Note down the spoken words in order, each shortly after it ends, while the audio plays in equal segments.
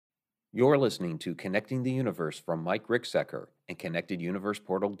You're listening to Connecting the Universe from Mike Ricksecker and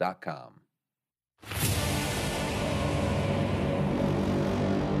ConnectedUniversePortal.com.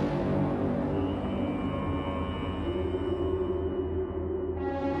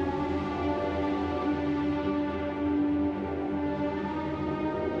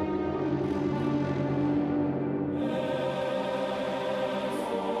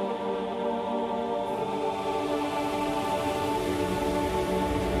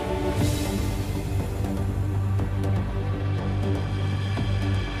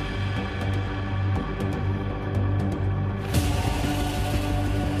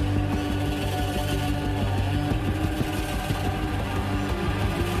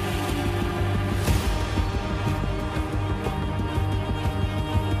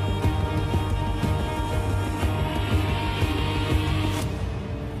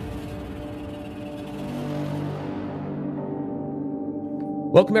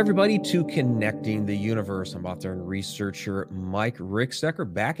 Welcome, everybody, to Connecting the Universe. I'm author and researcher Mike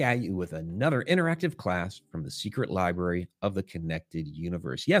Ricksecker, back at you with another interactive class from the Secret Library of the Connected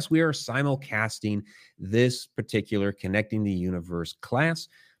Universe. Yes, we are simulcasting this particular Connecting the Universe class.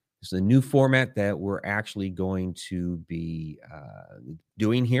 This is a new format that we're actually going to be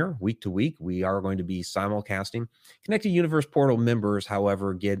doing here week to week. We are going to be simulcasting. Connected Universe Portal members,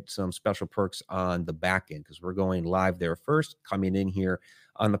 however, get some special perks on the back end because we're going live there first, coming in here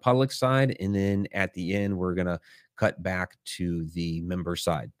on the public side, and then at the end, we're going to cut back to the member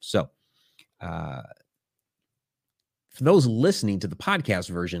side. So for those listening to the podcast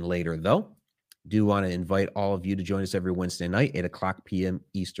version later, though, do want to invite all of you to join us every Wednesday night, 8 o'clock p.m.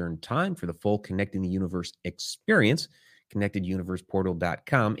 Eastern Time for the full Connecting the Universe experience,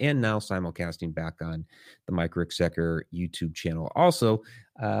 ConnectedUniversePortal.com, and now simulcasting back on the Mike Ricksecker YouTube channel. Also,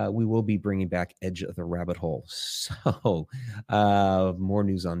 we will be bringing back Edge of the Rabbit Hole. So more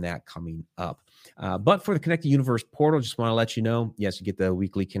news on that coming up. But for the Connected Universe Portal, just want to let you know, yes, you get the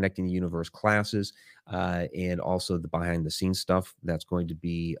weekly Connecting the Universe classes and also the behind-the-scenes stuff that's going to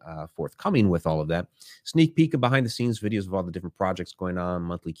be forthcoming with all of that. Sneak peek of behind-the-scenes videos of all the different projects going on,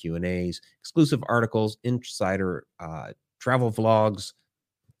 monthly Q&As, exclusive articles, insider travel vlogs,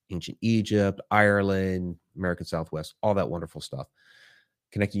 ancient Egypt, Ireland, American Southwest, all that wonderful stuff.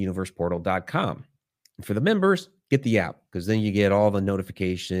 ConnectedUniversePortal.com. And for the members, get the app because then you get all the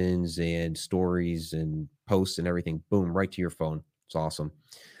notifications and stories and posts and everything, boom, right to your phone. It's awesome.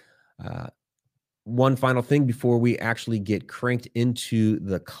 One final thing before we actually get cranked into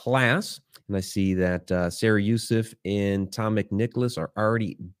the class, and I see that Sarah Youssef and Tom McNicholas are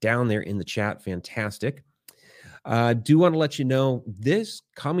already down there in the chat. Fantastic. Do want to let you know this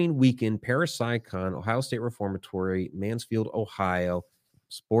coming weekend, Parapsychon, Ohio State Reformatory, Mansfield, Ohio,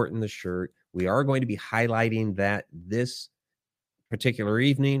 sporting the shirt. We are going to be highlighting that this particular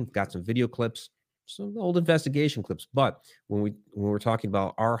evening. Got some video clips, some old investigation clips. But when we're talking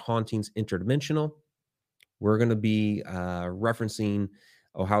about our Hauntings Interdimensional, we're going to be referencing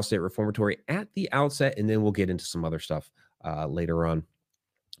Ohio State Reformatory at the outset, and then we'll get into some other stuff later on.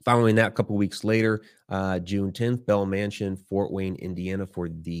 Following that, a couple weeks later, June 10th, Bell Mansion, Fort Wayne, Indiana, for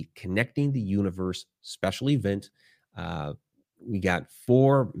the Connecting the Universe special event. We got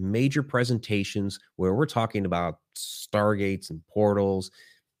 4 major presentations where we're talking about stargates and portals,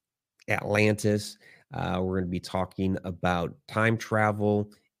 Atlantis. We're going to be talking about time travel,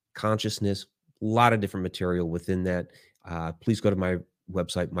 consciousness, a lot of different material within that. Please go to my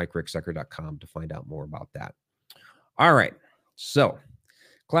website, MikeRicksecker.com, to find out more about that. All right. So,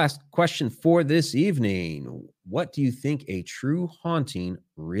 class question for this evening: what do you think a true haunting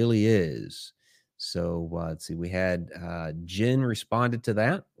really is? So let's see. We had Jen responded to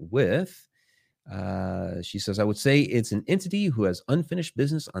that with, she says, I would say it's an entity who has unfinished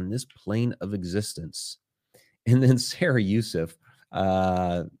business on this plane of existence. And then Sarah Youssef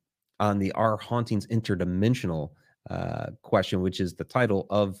on the Our Hauntings Interdimensional question, which is the title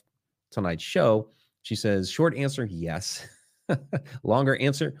of tonight's show. She says, short answer, yes. Longer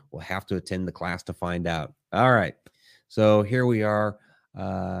answer, we'll have to attend the class to find out. All right. So here we are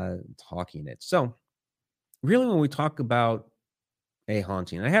talking it. So really, when we talk about a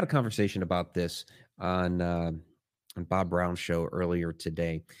haunting, I had a conversation about this on Bob Brown's show earlier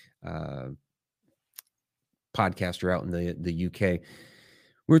today, podcaster out in the UK. We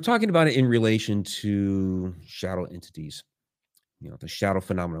were talking about it in relation to shadow entities, the shadow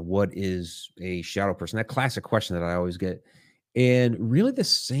phenomenon. What is a shadow person? That classic question that I always get. And really the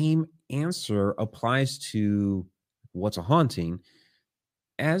same answer applies to what's a haunting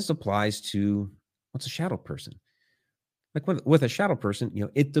as applies to what's a shadow person. Like with a shadow person,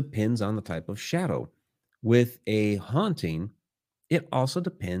 it depends on the type of shadow. With a haunting, it also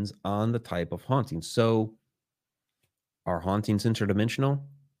depends on the type of haunting. So, are hauntings interdimensional?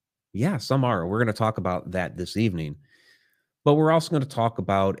 Yeah, some are. We're going to talk about that this evening. But we're also going to talk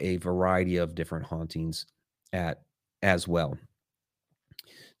about a variety of different hauntings at as well.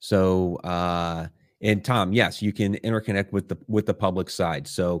 So, and Tom, yes, you can interconnect with the public side.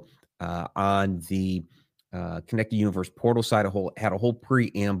 So, on the Connected Universe portal side, had a whole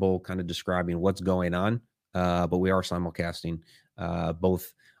preamble kind of describing what's going on. But we are simulcasting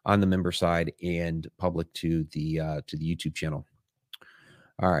both on the member side and public to the YouTube channel.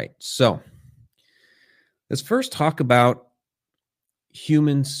 All right, so let's first talk about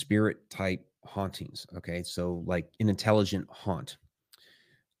human spirit type hauntings. Okay, so like an intelligent haunt.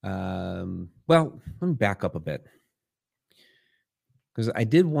 Well, let me back up a bit because I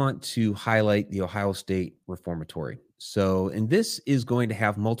did want to highlight the Ohio State Reformatory. So, and this is going to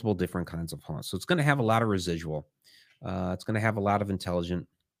have multiple different kinds of haunts. So it's going to have a lot of residual. It's going to have a lot of intelligent.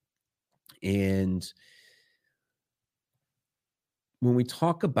 And when we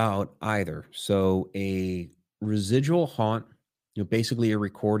talk about either, so a residual haunt, basically a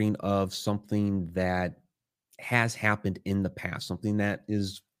recording of something that has happened in the past, something that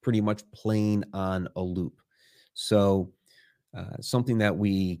is pretty much playing on a loop. So, something that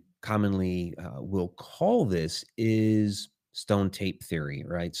we commonly will call this is stone tape theory,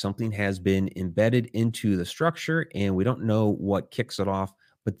 right? Something has been embedded into the structure and we don't know what kicks it off,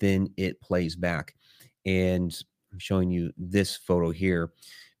 but then it plays back. And I'm showing you this photo here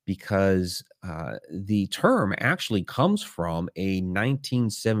because the term actually comes from a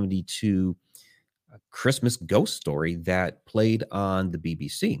 1972 Christmas ghost story that played on the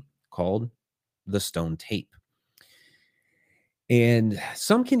BBC called The Stone Tape. And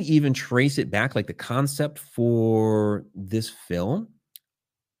some can even trace it back, like the concept for this film.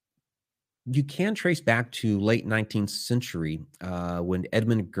 You can trace back to late 19th century when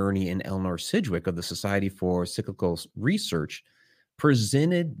Edmund Gurney and Eleanor Sidgwick of the Society for Psychical Research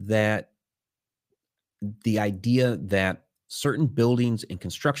presented that the idea that certain buildings and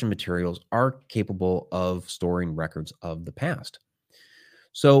construction materials are capable of storing records of the past.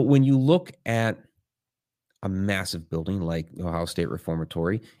 So when you look at a massive building like Ohio State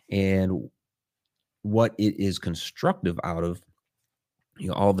Reformatory and what it is constructive out of,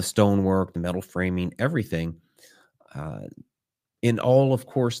 all the stonework, the metal framing, everything, and all, of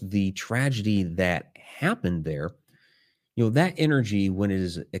course, the tragedy that happened there, that energy, when it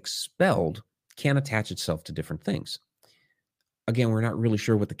is expelled, can attach itself to different things. Again, we're not really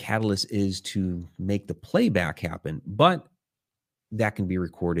sure what the catalyst is to make the playback happen, but that can be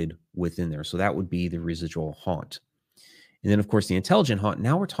recorded within there. So that would be the residual haunt. And then, of course, the intelligent haunt.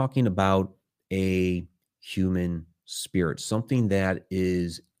 Now we're talking about a human spirit, something that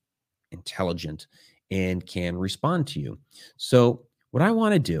is intelligent and can respond to you. So what I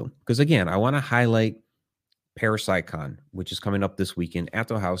want to do, because again, I want to highlight Parapsychon, which is coming up this weekend at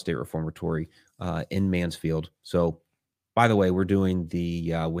the Ohio State Reformatory in Mansfield. So by the way, we're doing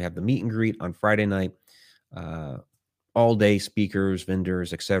we have the meet and greet on Friday night, all day speakers,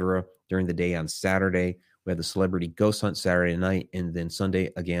 vendors, etc. During the day on Saturday. We have the celebrity ghost hunt Saturday night, and then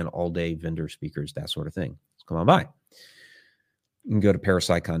Sunday, again, all day vendor speakers, that sort of thing. So come on by. You can go to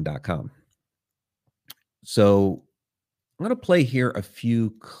parapsychon.com. So I'm going to play here a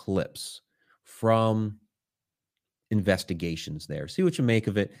few clips from investigations there. See what you make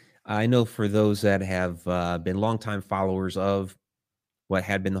of it. I know for those that have been longtime followers of what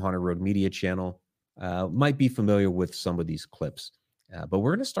had been the Haunted Road Media channel, might be familiar with some of these clips. But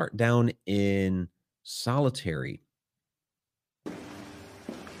we're going to start down in Solitary.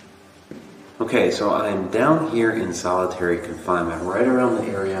 Okay, so I'm down here in solitary confinement, right around the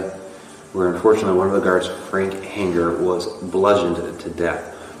area where unfortunately one of the guards, Frank Hanger, was bludgeoned to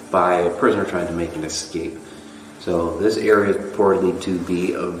death by a prisoner trying to make an escape. So this area is reportedly to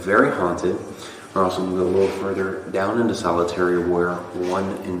be very haunted. We're also going to go a little further down into solitary where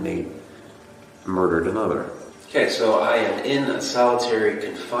one inmate murdered another. Okay, so I am in solitary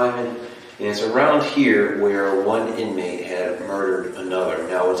confinement, and it's around here where one inmate had murdered another.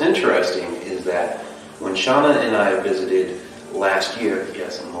 Now, what's interesting is that when Shauna and I visited last year,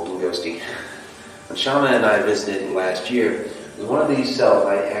 yes, I'm holding ghosty. When Shauna and I visited last year, one of these cells,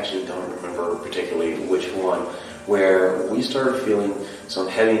 I actually don't remember particularly which one, where we started feeling some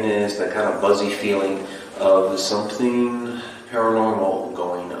heaviness, that kind of buzzy feeling of something paranormal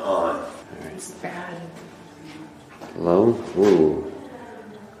going on. It's bad. Hello? Ooh.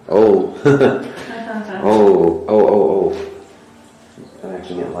 Oh. oh. I'm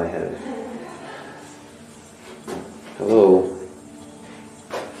actually getting lightheaded. Hello.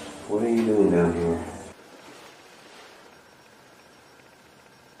 What are you doing down here?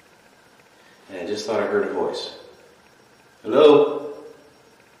 and I just thought I heard a voice. Hello?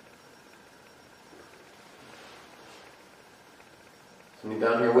 Somebody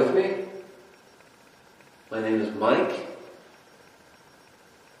down here with me? My name is Mike.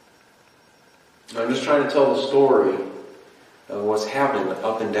 I'm just trying to tell the story of what's happening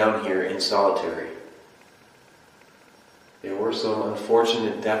up and down here in Solitary. There were some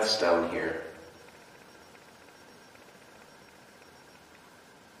unfortunate deaths down here.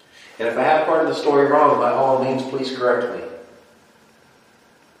 And if I have part of the story wrong, by all means, please correct me.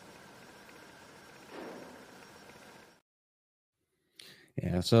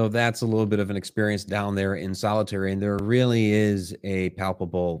 Yeah, so that's a little bit of an experience down there in Solitary, and there really is a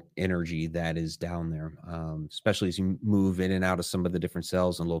palpable energy that is down there, especially as you move in and out of some of the different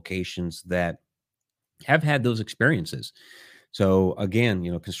cells and locations that have had those experiences. So again,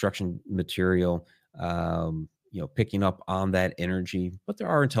 construction material, picking up on that energy, but there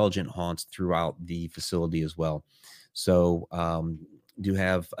are intelligent haunts throughout the facility as well. So do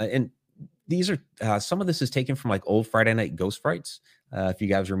have, and these are, some of this is taken from like old Friday Night Ghost Frights. If you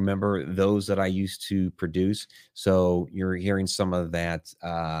guys remember those that I used to produce. So you're hearing some of that,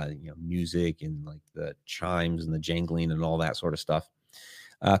 music and like the chimes and the jangling and all that sort of stuff.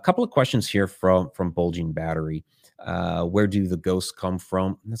 A couple of questions here from Bulging Battery. Where do the ghosts come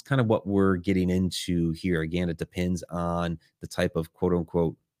from? And that's kind of what we're getting into here. Again, it depends on the type of quote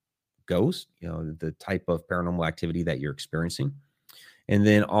unquote ghost, the type of paranormal activity that you're experiencing. And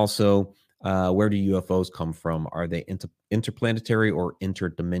then also, where do UFOs come from? Are they interplanetary or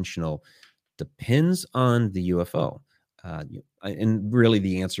interdimensional? Depends on the UFO. And really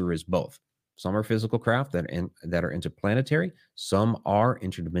the answer is both. Some are physical craft that are interplanetary. Some are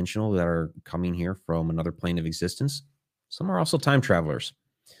interdimensional that are coming here from another plane of existence. Some are also time travelers.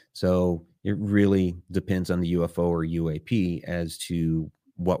 So it really depends on the UFO or UAP as to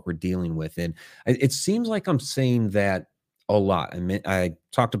what we're dealing with. And it seems like I'm saying that a lot. I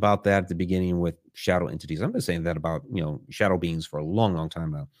talked about that at the beginning with shadow entities. I've been saying that about, shadow beings for a long, long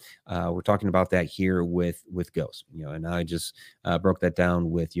time now. We're talking about that here with ghosts, and I just broke that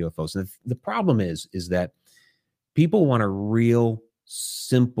down with UFOs. And the problem is that people want a real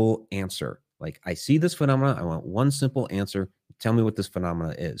simple answer. Like, I see this phenomena. I want one simple answer. Tell me what this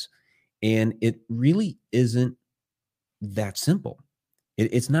phenomena is. And it really isn't that simple.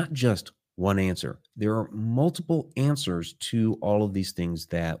 It's not just one answer. There are multiple answers to all of these things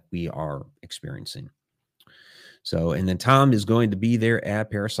that we are experiencing. So, and then Tom is going to be there at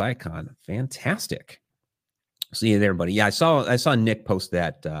ParapsyCon. Fantastic. See you there, buddy. Yeah, I saw Nick post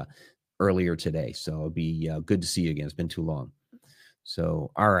that earlier today. So it'll be good to see you again. It's been too long.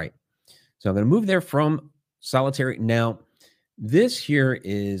 So, all right. So I'm going to move there from Solitary. Now, this here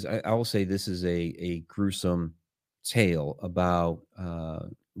is, I will say this is a gruesome tale about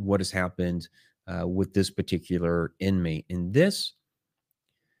what has happened with this particular inmate. And this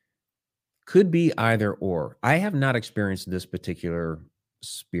could be either or. I have not experienced this particular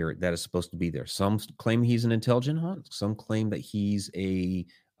spirit that is supposed to be there. Some claim he's an intelligent haunt. Some claim that he's a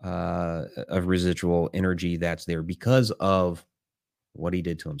residual energy that's there because of what he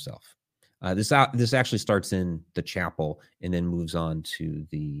did to himself. This actually starts in the chapel and then moves on to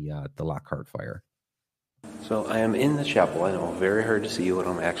the Lockhart fire. So I am in the chapel. I know, very hard to see what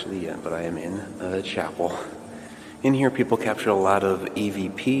I'm actually in, but I am in the chapel. In here, people captured a lot of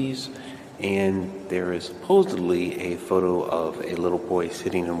EVPs, and there is supposedly a photo of a little boy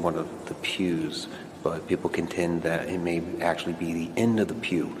sitting in one of the pews, but people contend that it may actually be the end of the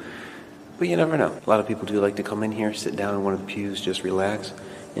pew. But you never know. A lot of people do like to come in here, sit down in one of the pews, just relax,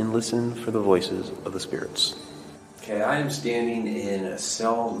 and listen for the voices of the spirits. Okay, I am standing in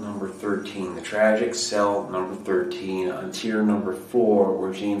cell number 13, the tragic cell number 13, on tier number 4,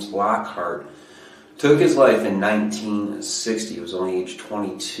 where James Lockhart took his life in 1960. He was only age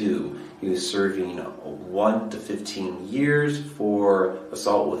 22. He was serving 1 to 15 years for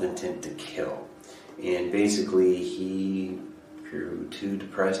assault with intent to kill. And basically, he grew too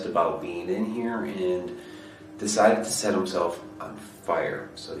depressed about being in here and decided to set himself on fire.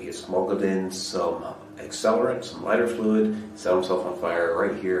 So he smuggled in some accelerant, some lighter fluid, set himself on fire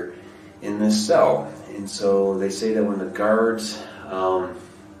right here in this cell. And so they say that when the guards were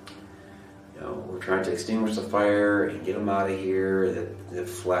trying to extinguish the fire and get him out of here, that the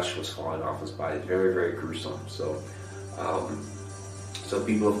flesh was falling off his body. Very, very gruesome. So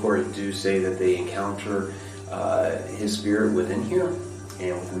people, of course, do say that they encounter his spirit within here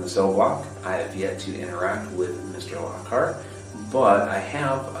and within the cell block. I have yet to interact with Mr. Lockhart, but I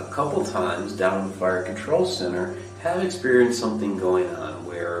have a couple times down in the Fire Control Center have experienced something going on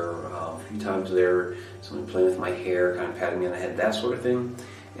where a few times there, someone playing with my hair, kind of patting me on the head, that sort of thing.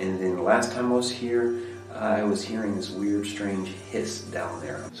 And then the last time I was here, I was hearing this weird, strange hiss down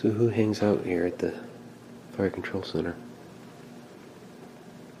there. So who hangs out here at the Fire Control Center?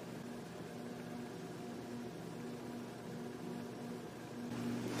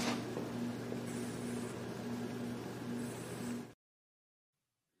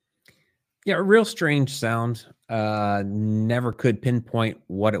 Yeah, a real strange sound. Never could pinpoint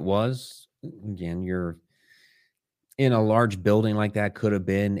what it was. Again, you're in a large building like that, could have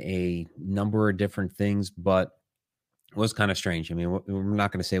been a number of different things, but it was kind of strange. I mean, we're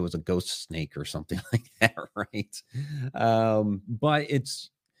not going to say it was a ghost snake or something like that, right? But it's,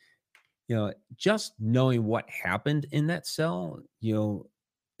 just knowing what happened in that cell,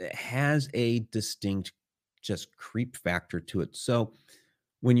 it has a distinct just creep factor to it. So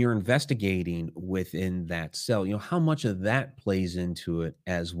when you're investigating within that cell, how much of that plays into it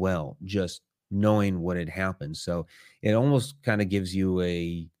as well, just knowing what had happened. So it almost kind of gives you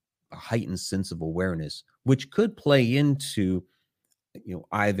a heightened sense of awareness, which could play into,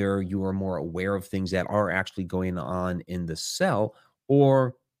 either you are more aware of things that are actually going on in the cell,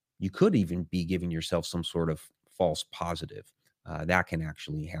 or you could even be giving yourself some sort of false positive. That can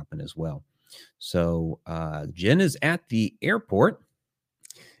actually happen as well. So Jen is at the airport.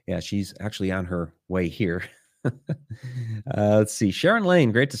 Yeah, she's actually on her way here. Let's see. Sharon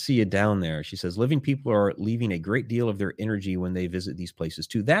Lane, great to see you down there. She says, living people are leaving a great deal of their energy when they visit these places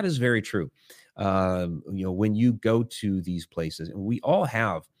too. That is very true. When you go to these places, and we all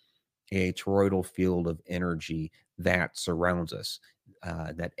have a toroidal field of energy that surrounds us,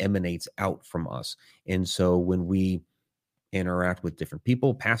 that emanates out from us. And so when we interact with different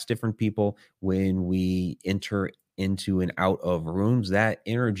people, past different people, when we enter into and out of rooms, that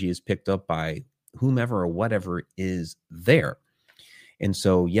energy is picked up by whomever or whatever is there. And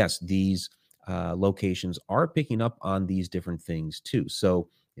so, yes, these locations are picking up on these different things too. So,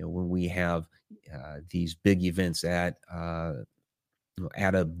 when we have these big events at a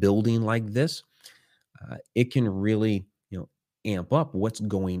building like this, it can really, amp up what's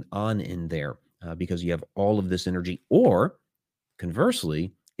going on in there because you have all of this energy. Or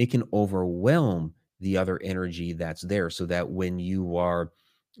conversely, it can overwhelm the other energy that's there, so that when you are,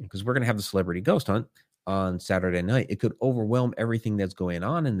 because we're going to have the celebrity ghost hunt on Saturday night, it could overwhelm everything that's going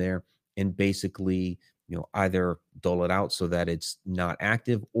on in there and basically, either dull it out so that it's not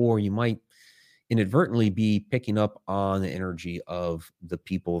active, or you might inadvertently be picking up on the energy of the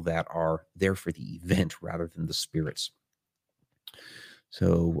people that are there for the event rather than the spirits.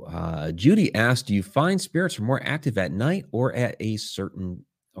 So Judy asked, do you find spirits are more active at night or at certain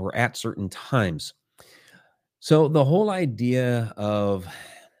times? So the whole idea of,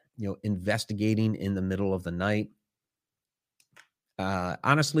 investigating in the middle of the night,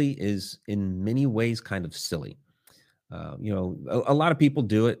 honestly, is in many ways kind of silly. A lot of people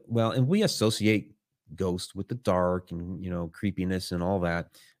do it well, and we associate ghosts with the dark and, creepiness and all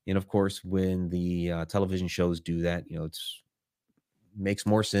that. And of course, when the television shows do that, it's makes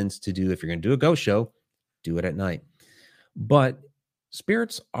more sense to do, if you're going to do a ghost show, do it at night. But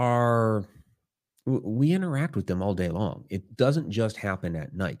spirits we interact with them all day long. It doesn't just happen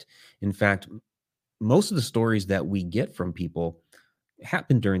at night. In fact, most of the stories that we get from people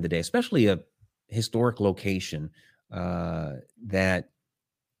happen during the day, especially a historic location that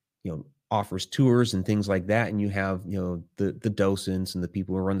offers tours and things like that. And you have, the docents and the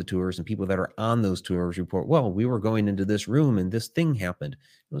people who run the tours and people that are on those tours report, well, we were going into this room and this thing happened.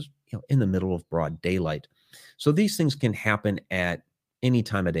 It was, in the middle of broad daylight. So these things can happen at any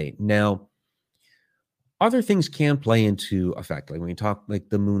time of day. Now, other things can play into effect, like when you talk like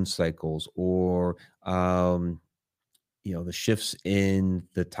the moon cycles, or the shifts in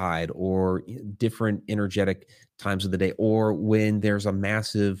the tide, or different energetic times of the day, or when there's a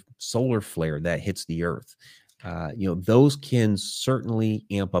massive solar flare that hits the earth. Those can certainly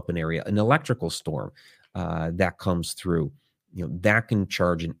amp up an area. An electrical storm that comes through, that can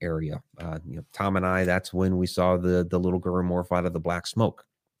charge an area. Tom and I, that's when we saw the little girl morph out of the black smoke.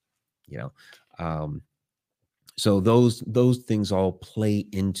 So those things all play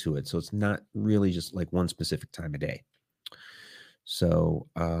into it. So it's not really just like one specific time of day. So,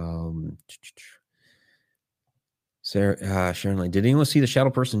 Sarah, Sharon Lane, did anyone see the shadow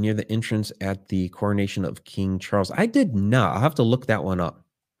person near the entrance at the coronation of King Charles? I did not. I'll have to look that one up.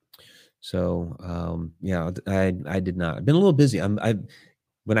 So, yeah, I did not. I've been a little busy.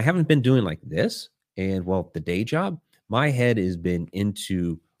 When I haven't been doing like this, and the day job, my head has been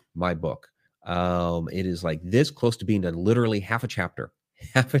into my book. It is like this close to being done, literally half a chapter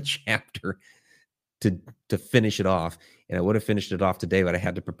to finish it off. and I would have finished it off today, but I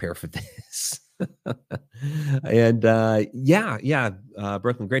had to prepare for this. And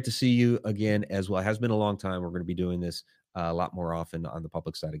Brooklyn, great to see you again as well. It has been a long time. We're going to be doing this a lot more often on the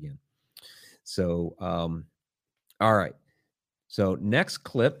public side again. So, all right. So next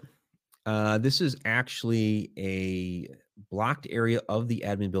clip, this is actually a blocked area of the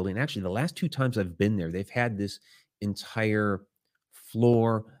admin building. Actually, the last 2 times I've been there, they've had this entire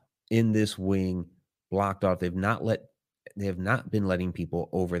floor in this wing blocked off. They have not been letting people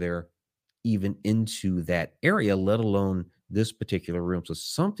over there even into that area, let alone this particular room. So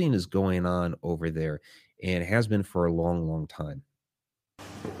something is going on over there, and it has been for a long, long time.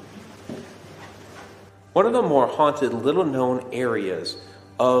 One of the more haunted, little-known areas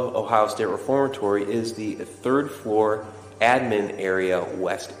of Ohio State Reformatory is the 3rd floor admin area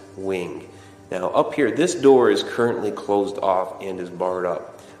west wing. Now up here, this door is currently closed off and is barred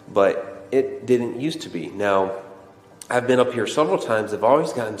up, but it didn't used to be. Now, I've been up here several times. I've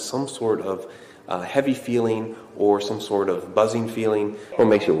always gotten some sort of heavy feeling or some sort of buzzing feeling. Well, it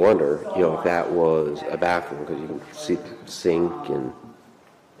makes you wonder, if that was a bathroom, because you can see the sink and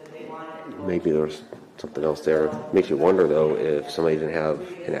maybe there's something else there. Makes you wonder, though, if somebody didn't have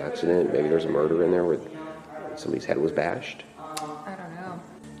an accident. Maybe there's a murder in there where somebody's head was bashed. I don't know.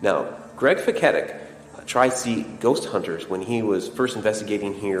 Now, Greg Fiketic Tri-C Ghost Hunters, when he was first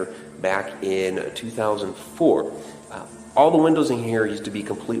investigating here back in 2004, all the windows in here used to be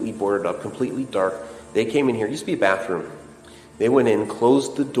completely boarded up, completely dark. They came in here, it used to be a bathroom. They went in,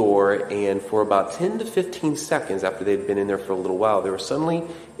 closed the door, and for about 10 to 15 seconds after they'd been in there for a little while, there was suddenly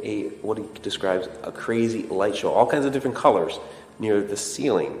what he describes a crazy light show, all kinds of different colors near the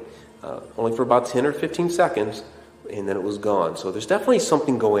ceiling, only for about 10 or 15 seconds, and then it was gone. So there's definitely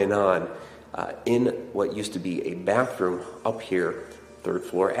something going on in what used to be a bathroom up here, 3rd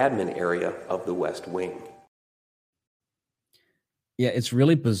floor admin area of the West Wing. Yeah, it's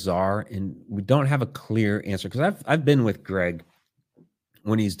really bizarre, and we don't have a clear answer, because I've been with Greg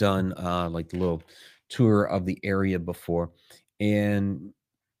when he's done like the little tour of the area before, and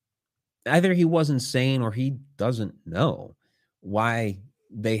either he wasn't saying or he doesn't know why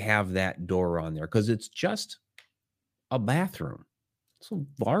they have that door on there, because it's just a bathroom. It's a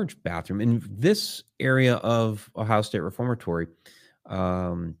large bathroom in this area of Ohio State Reformatory.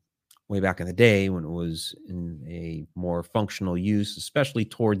 Way back in the day when it was in a more functional use, especially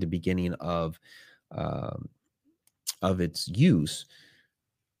toward the beginning of its use,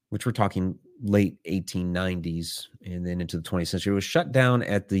 which we're talking late 1890s and then into the 20th century. It was shut down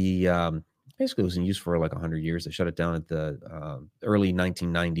at the basically it was in use for like 100 years. They shut it down at the early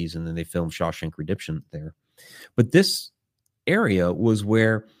 1990s, and then they filmed Shawshank Redemption there. But this area was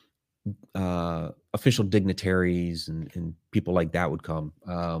where official dignitaries and people like that would come,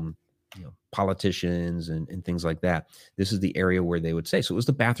 politicians and things like that. This is the area where they would say, so it was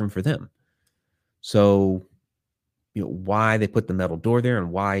the bathroom for them. So, why they put the metal door there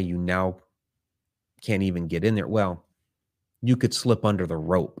and why you now can't even get in there. Well, you could slip under the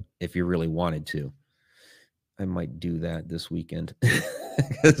rope if you really wanted to. I might do that this weekend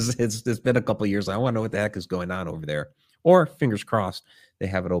because it's been a couple of years. I want to know what the heck is going on over there. Or fingers crossed, they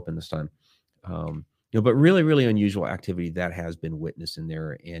have it open this time. But really, really unusual activity that has been witnessed in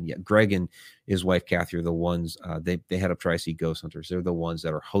there. And yet Greg and his wife, Kathy, are the ones, they head up Tri-C Ghost Hunters. They're the ones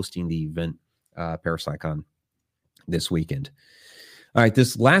that are hosting the event, Parapsychon, this weekend. All right,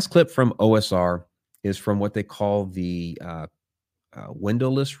 this last clip from OSR is from what they call the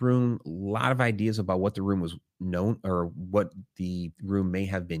windowless room. A lot of ideas about what the room was known or what the room may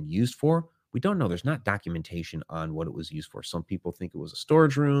have been used for. We don't know. There's not documentation on what it was used for. Some people think it was a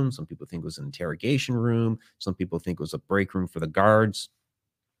storage room. Some people think it was an interrogation room. Some people think it was a break room for the guards.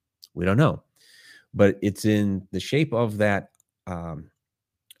 We don't know. But it's in the shape of that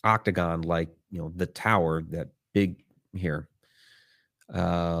octagon, like, the tower, that big here.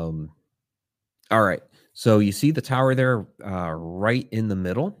 All right. So you see the tower there right in the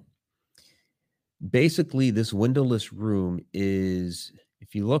middle. Basically, this windowless room is,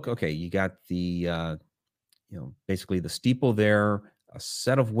 if you look, okay, you got the, basically the steeple there, a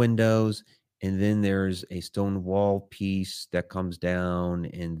set of windows, and then there's a stone wall piece that comes down,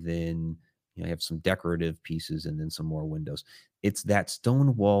 and then you have some decorative pieces and then some more windows. It's that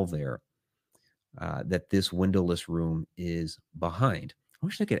stone wall there that this windowless room is behind. I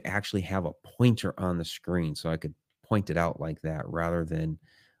wish I could actually have a pointer on the screen so I could point it out like that rather than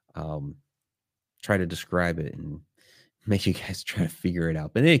try to describe it and make you guys try to figure it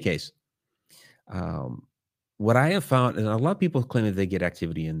out. But in any case, what I have found, and a lot of people claim that they get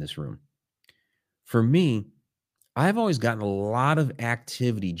activity in this room. For me, I've always gotten a lot of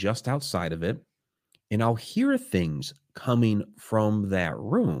activity just outside of it. and I'll hear things coming from that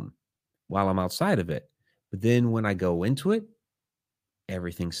room while I'm outside of it. But then when I go into it,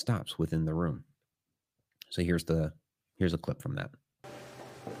 everything stops within the room. So here's a clip from that.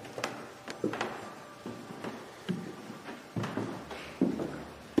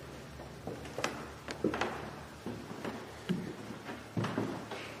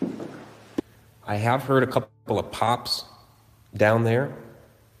 I have heard a couple of pops down there,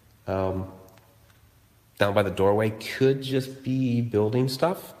 down by the doorway. Could just be building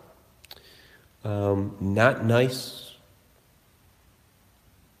stuff. Not nice.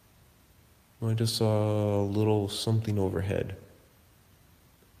 I just saw a little something overhead.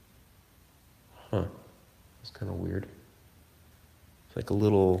 Huh. That's kind of weird. It's like a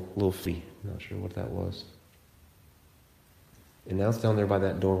little flea. Not sure what that was. And now it's down there by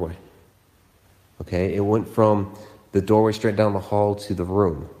that doorway. Okay, it went from the doorway straight down the hall to the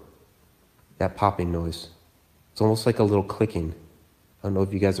room. That popping noise. It's almost like a little clicking. I don't know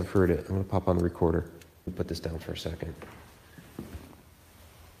if you guys have heard it. I'm going to pop on the recorder. Let me put this down for a second.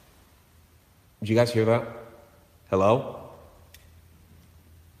 Did you guys hear that? Hello?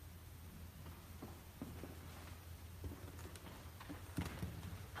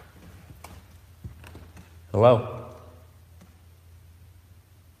 Hello?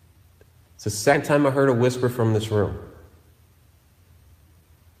 It's the second time I heard a whisper from this room.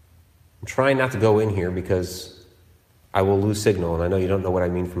 I'm trying not to go in here because I will lose signal, and I know you don't know what I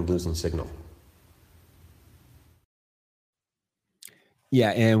mean from losing signal.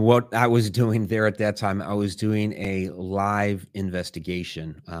 Yeah, and what I was doing there at that time, I was doing a live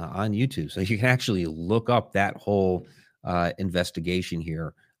investigation on YouTube. So you can actually look up that whole investigation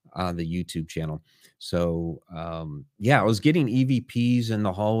here on the YouTube channel. So, yeah, I was getting EVPs in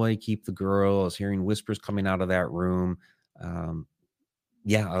the hallway, keep the girl. I was hearing whispers coming out of that room.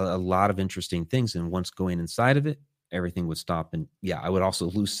 Yeah, a lot of interesting things. And once going inside of it, everything would stop. And yeah, I would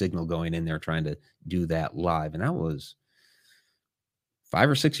also lose signal going in there trying to do that live. And that was 5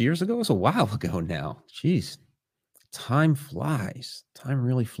 or 6 years ago. It was a while ago now. Jeez, time flies. Time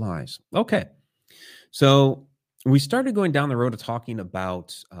really flies. Okay. So we started going down the road of talking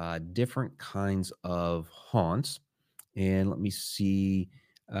about different kinds of haunts. And let me see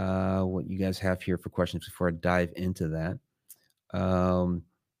what you guys have here for questions before I dive into that.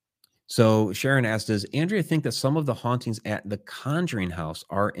 So Sharon asked, does Andrea think that some of the hauntings at the Conjuring House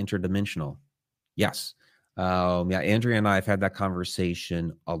are interdimensional? Yes. Yeah, Andrea and I have had that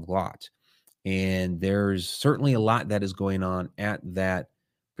conversation a lot. And there's certainly a lot that is going on at that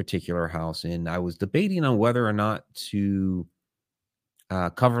particular house. And I was debating on whether or not to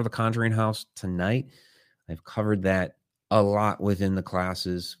cover the Conjuring House tonight. I've covered that a lot within the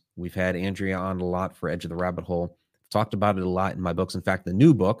classes. We've had Andrea on a lot for Edge of the Rabbit Hole. Talked about it a lot in my books. In fact, the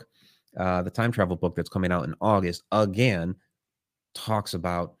new book, the time travel book that's coming out in August, again, talks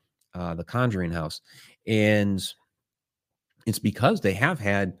about the Conjuring House. And it's because they have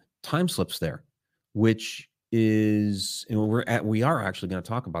had time slips there, which is, and we are actually going to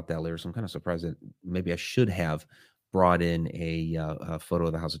talk about that later. So I'm kind of surprised that maybe I should have brought in a photo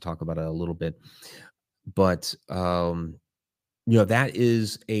of the house to talk about it a little bit. But that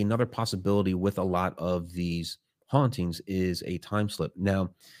is another possibility with a lot of these hauntings is a time slip. Now,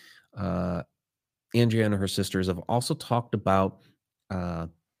 Andrea and her sisters have also talked about a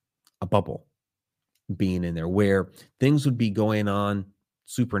bubble being in there where things would be going on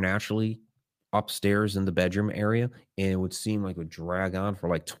supernaturally upstairs in the bedroom area, and it would seem like it would drag on for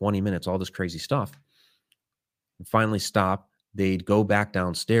like 20 minutes, all this crazy stuff. And finally stop. They'd go back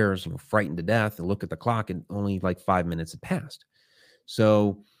downstairs, frightened to death, and look at the clock, and only like 5 minutes had passed.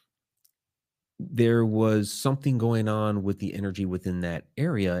 So there was something going on with the energy within that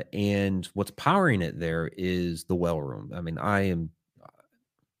area, and what's powering it there is the well room. I mean,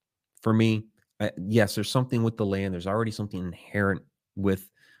 for me, yes, there's something with the land. There's already something inherent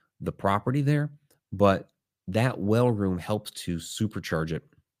with the property there, but that well room helps to supercharge it.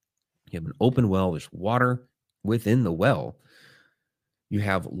 You have an open well, there's water within the well. You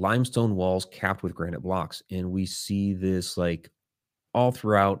have limestone walls capped with granite blocks. And we see this like all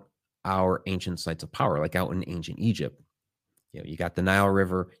throughout our ancient sites of power, like out in ancient Egypt. You got the Nile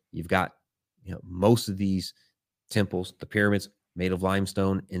River, you've got, most of these temples, the pyramids made of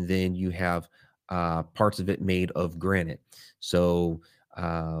limestone, and then you have parts of it made of granite. So,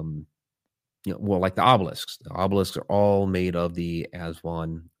 like the obelisks. The obelisks are all made of the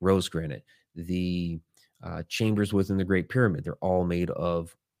Aswan rose granite. The chambers within the Great Pyramid, they're all made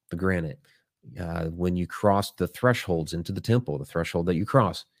of the granite. When you cross the thresholds into the temple, the threshold that you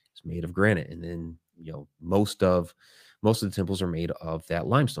cross is made of granite, and then most of the temples are made of that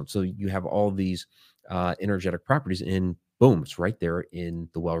limestone. So you have all these energetic properties, and boom, it's right there in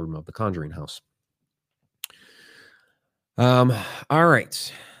the well room of the Conjuring house. Um, all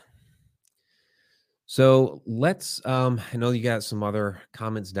right. So let's I know you got some other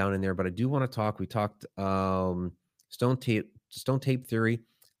comments down in there, but I do want to talk. We talked stone tape theory.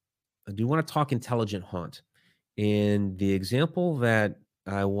 I do want to talk intelligent haunt. And the example that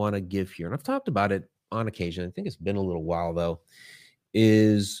I want to give here, and I've talked about it on occasion, I think it's been a little while though,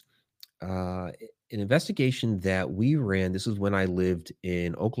 is an investigation that we ran. This is when I lived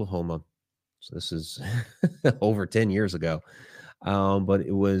in Oklahoma. So this is over 10 years ago. But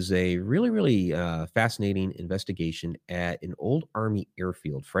it was a really, really fascinating investigation at an old Army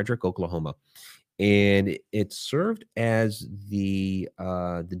airfield, Frederick, Oklahoma, and it served as the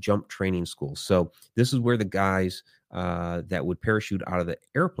jump training school. So this is where the guys that would parachute out of the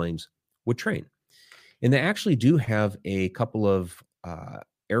airplanes would train, and they actually do have a couple of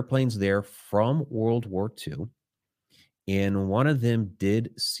airplanes there from World War II. And one of them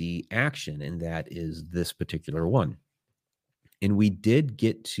did see action, and that is this particular one. And we did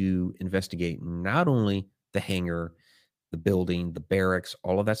get to investigate not only the hangar, the building, the barracks,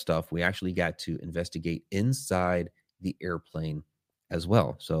 all of that stuff. We actually got to investigate inside the airplane as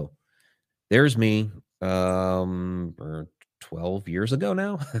well. So there's me, 12 years ago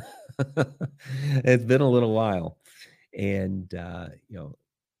now. It's been a little while. And,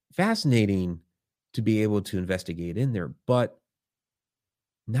 fascinating to be able to investigate in there, but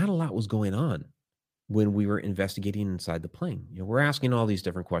not a lot was going on when we were investigating inside the plane. We're asking all these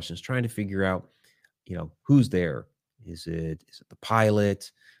different questions, trying to figure out, who's there. Is it the pilot?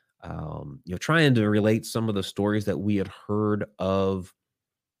 Trying to relate some of the stories that we had heard of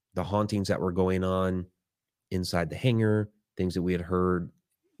the hauntings that were going on inside the hangar, things that we had heard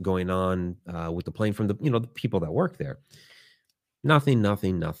going on with the plane from the people that work there. Nothing,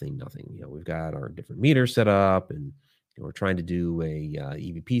 nothing, nothing, nothing. We've got our different meters set up, and we're trying to do a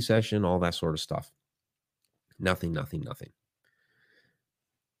EVP session, all that sort of stuff. Nothing, nothing, nothing.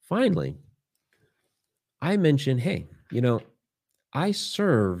 Finally, I mentioned, hey, I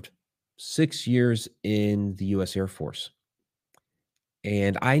served 6 years in the US Air Force,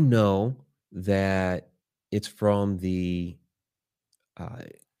 and I know that it's from the uh,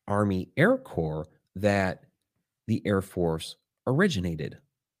 Army Air Corps that the Air Force originated.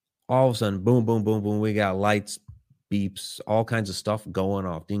 All of a sudden, boom, boom, boom, boom, we got lights, beeps, all kinds of stuff going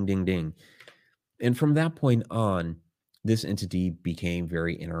off, ding, ding, ding. And from that point on, this entity became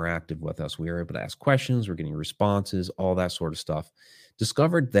very interactive with us. We were able to ask questions, we're getting responses, all that sort of stuff.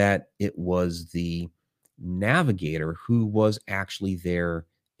 Discovered that it was the navigator who was actually there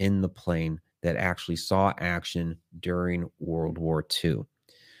in the plane that actually saw action during World War II.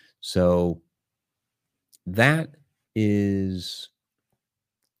 So that is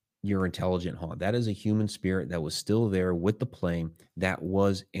your intelligent haunt. That is a human spirit that was still there with the plane that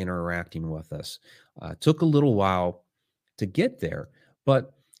was interacting with us. Took a little while to get there,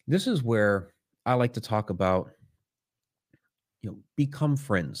 but this is where I like to talk about, become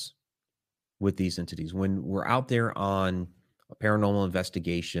friends with these entities. When we're out there on a paranormal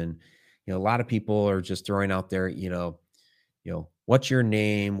investigation, a lot of people are just throwing out there, what's your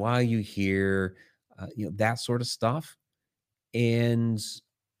name? Why are you here? That sort of stuff. And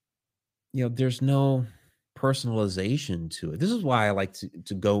there's no personalization to it. This is why I like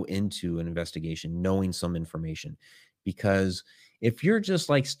to go into an investigation knowing some information, because if you're just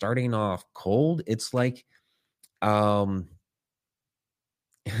like starting off cold, it's like, um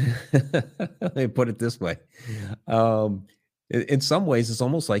let me put it this way. In some ways, it's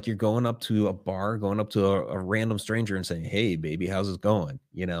almost like you're going up to a bar, going up to a random stranger and saying, "Hey, baby, how's it going?"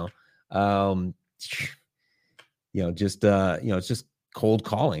 Um, it's just cold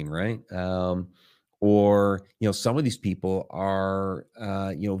calling, right? Or some of these people are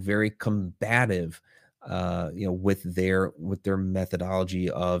very combative with their methodology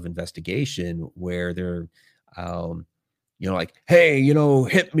of investigation, where they're like, "Hey,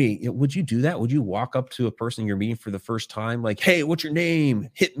 hit me." Would you do that? Would you walk up to a person you're meeting for the first time, like, "Hey, what's your name?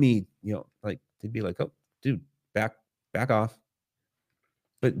 Hit me." Like, they'd be like, "Oh, dude, back off."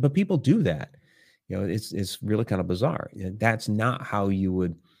 But people do that. It's really kind of bizarre. That's not how you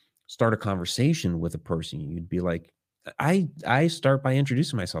would start a conversation with a person. You'd be like, I start by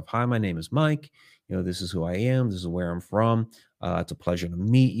introducing myself. "Hi, my name is Mike. This is who I am. This is where I'm from. It's a pleasure to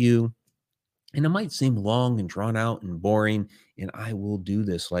meet you." And it might seem long and drawn out and boring, and I will do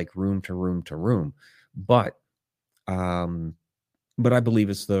this like room to room to room. But um, but I believe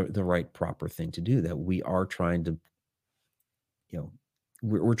it's the right proper thing to do. That we are trying to, you know,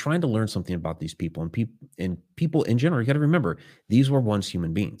 we're trying to learn something about these people, and people in general. You got to remember, these were once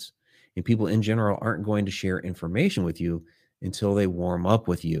human beings, and people in general aren't going to share information with you until they warm up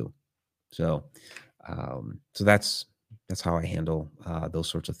with you. So, so that's how I handle those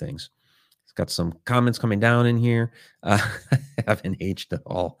sorts of things. It's got some comments coming down in here. I haven't aged at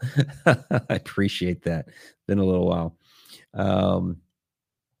all. I appreciate that. Been a little while.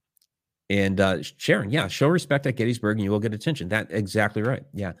 And Sharon, yeah, show respect at Gettysburg and you will get attention. That exactly right.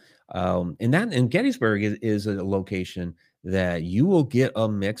 Yeah. And Gettysburg is a location that you will get a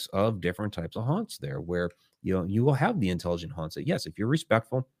mix of different types of haunts there, where you will have the intelligent haunts that, yes, if you're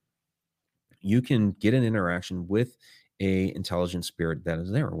respectful, you can get an interaction with a intelligent spirit that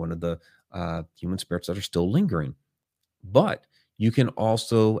is there, one of the human spirits that are still lingering. But you can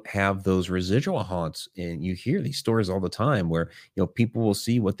also have those residual haunts, and you hear these stories all the time where people will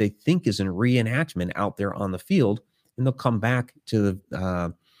see what they think is a reenactment out there on the field, and they'll come back to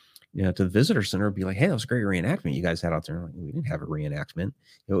the to the visitor center and be like, "Hey, that was a great reenactment you guys had out there." Like, we didn't have a reenactment.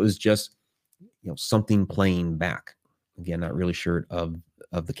 It was just something playing back. Again, not really sure of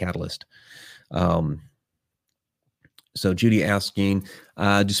the catalyst. So Judy asking,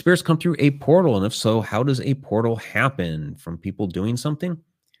 do spirits come through a portal? And if so, how does a portal happen? From people doing something?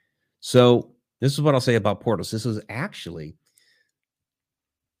 So this is what I'll say about portals. This is actually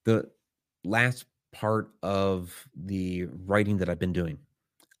the last part of the writing that I've been doing.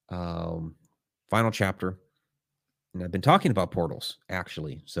 Final chapter. And I've been talking about portals,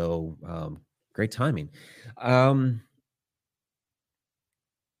 actually. So great timing.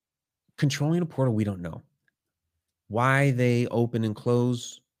 Controlling a portal, we don't know. Why they open and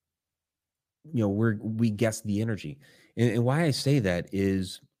close, we guess the energy. And why I say that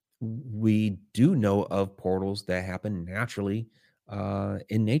is we do know of portals that happen naturally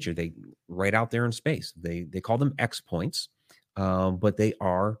in nature. They right out there in space. They call them X points, but they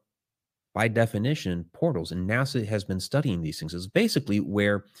are by definition portals. And NASA has been studying these things. It's basically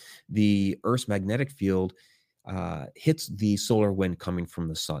where the Earth's magnetic field hits the solar wind coming from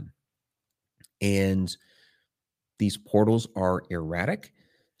the sun. And these portals are erratic.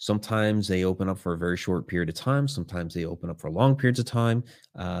 Sometimes they open up for a very short period of time. Sometimes they open up for long periods of time.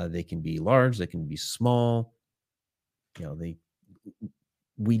 They can be large. They can be small.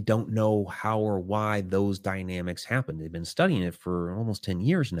 We don't know how or why those dynamics happen. They've been studying it for almost 10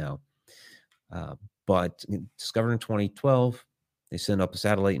 years now. But discovered in 2012, they sent up a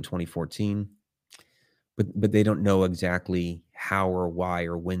satellite in 2014. But they don't know exactly how or why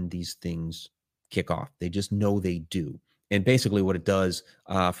or when these things kick off. They just know they do. And basically what it does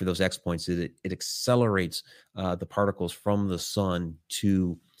for those X points is it accelerates the particles from the sun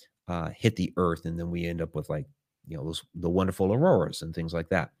to hit the earth. And then we end up with the wonderful auroras and things like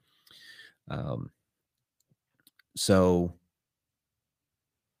that. So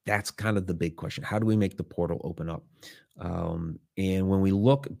that's kind of the big question. How do we make the portal open up? And when we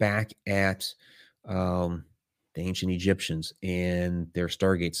look back at the ancient Egyptians and their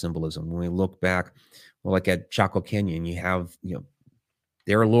Stargate symbolism, when we look back, like at Chaco Canyon, you have,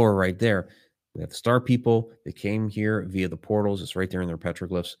 their lore right there. We have the star people. They came here via the portals. It's right there in their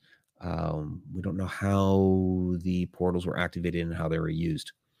petroglyphs. We don't know how the portals were activated and how they were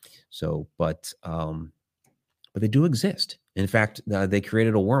used. So, but they do exist. In fact, they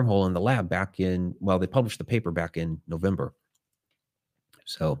created a wormhole in the lab they published the paper back in November.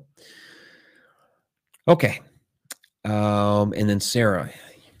 So, okay. And then Sarah,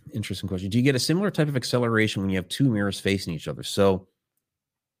 interesting question. Do you get a similar type of acceleration when you have two mirrors facing each other? So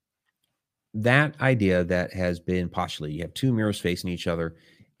that idea that has been postulated, you have two mirrors facing each other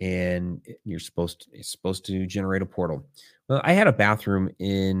and it's supposed to generate a portal. Well, I had a bathroom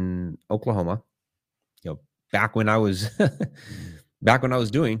in Oklahoma, back when I was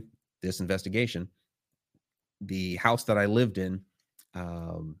doing this investigation. The house that I lived in,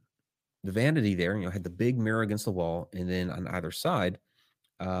 the vanity there, had the big mirror against the wall, and then on either side,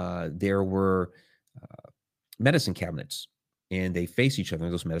 there were medicine cabinets, and they face each other.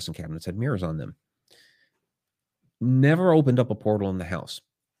 Those medicine cabinets had mirrors on them. Never opened up a portal in the house,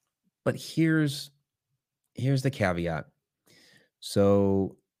 but here's the caveat.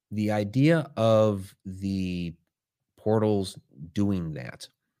 So the idea of the portals doing that,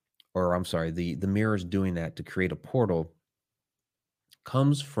 or I'm sorry, the mirrors doing that to create a portal,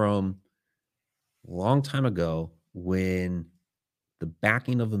 comes from a long time ago when the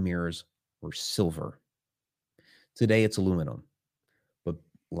backing of the mirrors were silver. Today it's aluminum, but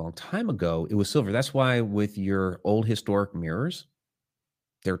a long time ago it was silver. That's why with your old historic mirrors,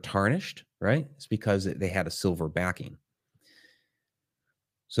 they're tarnished, right? It's because they had a silver backing.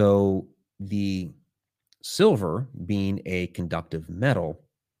 So the silver, being a conductive metal,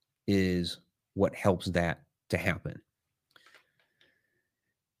 is what helps that to happen.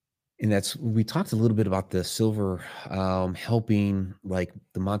 And that's, we talked a little bit about the silver helping like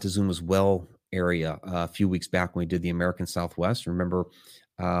the Montezuma's Well area a few weeks back when we did the American Southwest. Remember?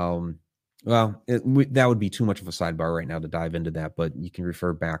 Um, that would be too much of a sidebar right now to dive into that, but you can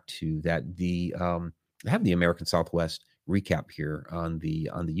refer back to that. I have the American Southwest recap here on the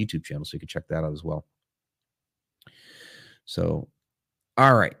YouTube channel, so you can check that out as well. So,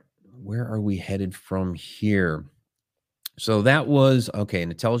 all right, where are we headed from here? So that was okay, an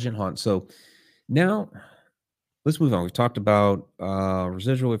intelligent haunt. So now let's move on. We've talked about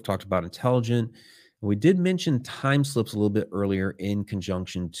residual, we've talked about intelligent. We did mention time slips a little bit earlier in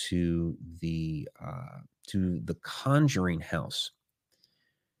conjunction to the Conjuring house.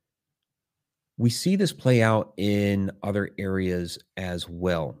 We see this play out in other areas as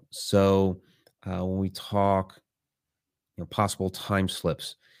well. So when we talk, possible time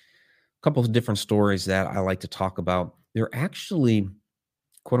slips, a couple of different stories that I like to talk about. They're actually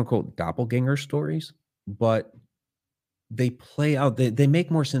quote unquote doppelganger stories, but they play out, they make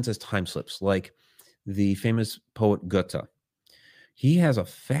more sense as time slips, like the famous poet Goethe. He has a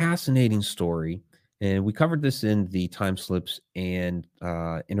fascinating story, and we covered this in the time slips and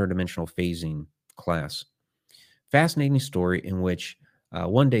interdimensional phasing class. Fascinating story in which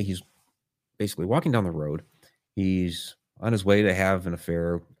one day he's basically walking down the road. He's on his way to have an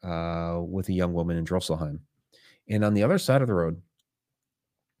affair with a young woman in Drosselheim. And on the other side of the road,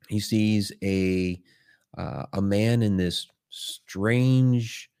 he sees a man in this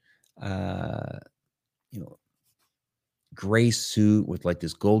strange, gray suit with like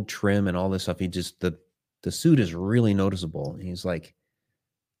this gold trim and all this stuff. He just the suit is really noticeable, and he's like,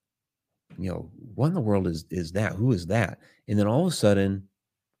 what in the world is that? Who is that? And then all of a sudden,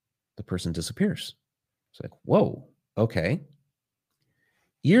 the person disappears. It's like, whoa, okay.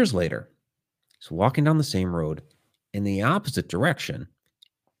 Years later, he's walking down the same road in the opposite direction.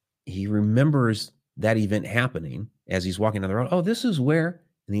 He remembers that event happening as he's walking down the road. Oh, this is where,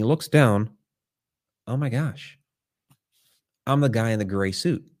 and he looks down. Oh my gosh, I'm the guy in the gray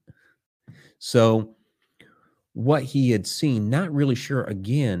suit. So what he had seen, not really sure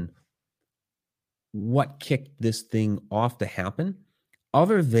again what kicked this thing off to happen,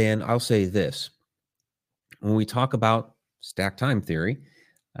 other than I'll say this. When we talk about stack time theory,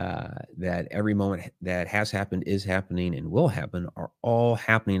 that every moment that has happened, is happening, and will happen are all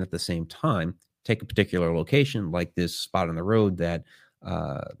happening at the same time. Take a particular location like this spot on the road that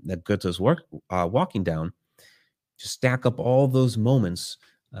Goethe's walking down. Just stack up all those moments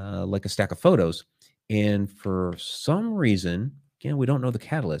like a stack of photos. And for some reason, again, we don't know the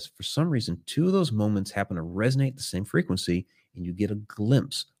catalyst. For some reason, two of those moments happen to resonate the same frequency, and you get a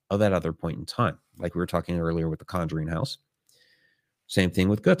glimpse of that other point in time. Like we were talking earlier with the Conjuring house. Same thing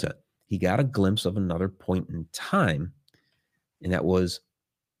with Goethe. He got a glimpse of another point in time, and that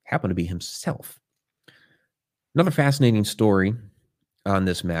happened to be himself. Another fascinating story on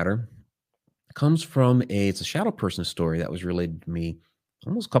this matter comes from it's a shadow person story that was related to me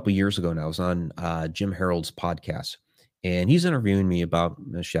almost a couple years ago now. I was on Jim Harold's podcast, and he's interviewing me about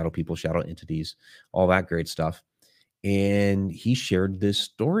shadow people, shadow entities, all that great stuff. And he shared this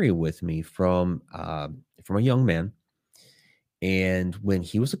story with me from a young man. And when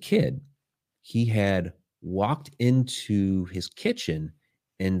he was a kid, he had walked into his kitchen,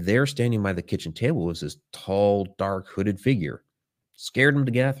 and there standing by the kitchen table was this tall, dark, hooded figure. Scared him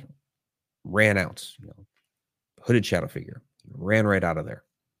to death, ran out, hooded shadow figure, ran right out of there.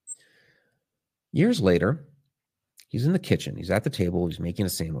 Years later, he's in the kitchen. He's at the table. He's making a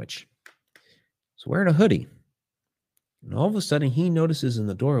sandwich. He's wearing a hoodie. And all of a sudden, he notices in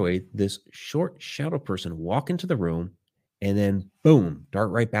the doorway this short shadow person walk into the room, and then boom, dart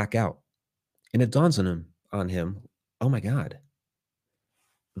right back out. And it dawns on him, oh my God,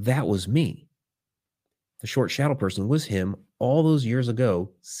 that was me. The short shadow person was him all those years ago,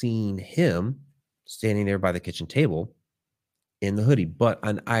 seeing him standing there by the kitchen table in the hoodie. But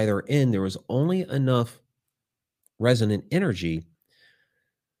on either end, there was only enough resonant energy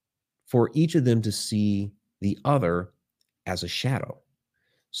for each of them to see the other as a shadow.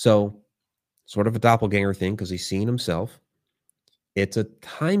 So sort of a doppelganger thing, because he's seeing himself. It's a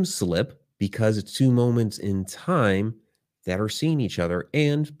time slip because it's two moments in time that are seeing each other,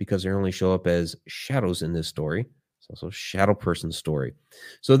 and because they only show up as shadows in this story, it's also a shadow person story.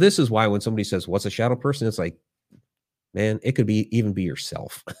 So this is why when somebody says, what's a shadow person? It's like, man, it could even be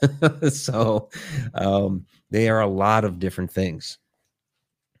yourself. So they are a lot of different things.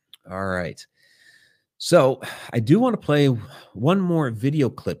 All right. So I do want to play one more video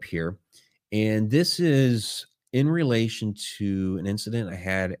clip here. And this is in relation to an incident I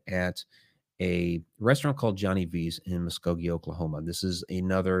had at a restaurant called Johnny V's in Muskogee, Oklahoma. This is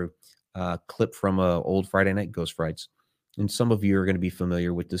another clip from old Friday Night Ghost Frights. And some of you are going to be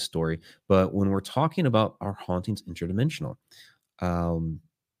familiar with this story. But when we're talking about our Hauntings Interdimensional, when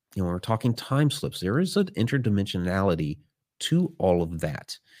we're talking time slips, there is an interdimensionality to all of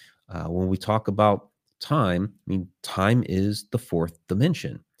that. When we talk about time, I mean, time is the fourth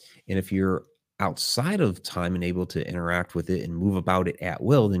dimension. And if you're outside of time and able to interact with it and move about it at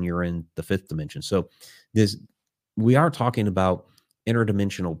will, then you're in the fifth dimension. So we are talking about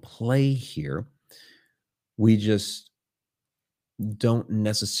interdimensional play here. We just don't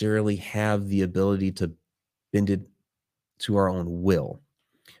necessarily have the ability to bend it to our own will.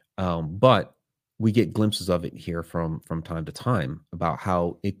 But we get glimpses of it here from time to time about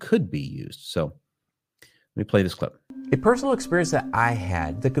how it could be used. So let me play this clip. A personal experience that I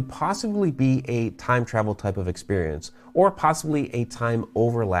had that could possibly be a time travel type of experience, or possibly a time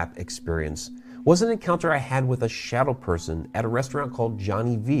overlap experience, was an encounter I had with a shadow person at a restaurant called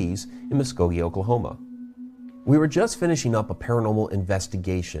Johnny V's in Muskogee, Oklahoma. We were just finishing up a paranormal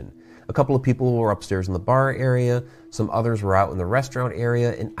investigation. A couple of people were upstairs in the bar area, some others were out in the restaurant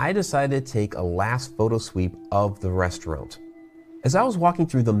area, and I decided to take a last photo sweep of the restaurant. As I was walking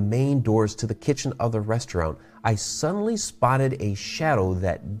through the main doors to the kitchen of the restaurant, I suddenly spotted a shadow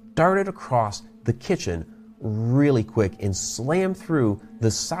that darted across the kitchen really quick and slammed through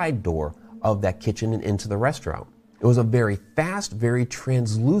the side door of that kitchen and into the restaurant. It was a very fast, very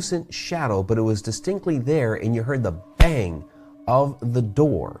translucent shadow, but it was distinctly there, and you heard the bang of the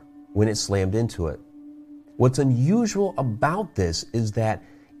door when it slammed into it. What's unusual about this is that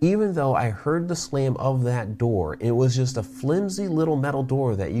even though I heard the slam of that door, it was just a flimsy little metal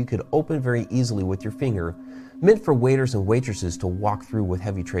door that you could open very easily with your finger, meant for waiters and waitresses to walk through with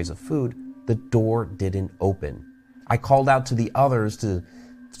heavy trays of food. The door didn't open. I called out to the others to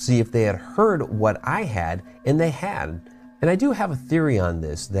see if they had heard what I had, and they had. And I do have a theory on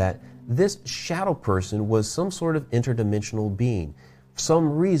this, that this shadow person was some sort of interdimensional being, some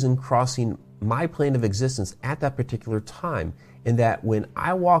reason crossing my plane of existence at that particular time, and that when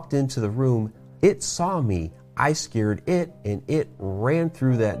I walked into the room, it saw me, I scared it, and it ran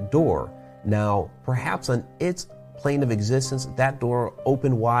through that door. Now, perhaps on its plane of existence, that door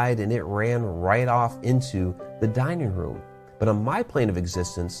opened wide and it ran right off into the dining room. But on my plane of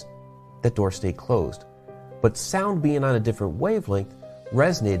existence, that door stayed closed. But sound being on a different wavelength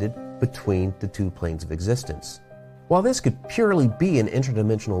resonated between the two planes of existence. While this could purely be an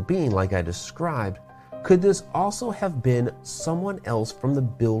interdimensional being like I described, could this also have been someone else from the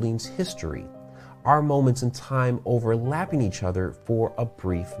building's history? Our moments in time overlapping each other for a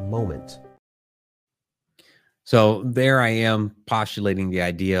brief moment. So there I am postulating the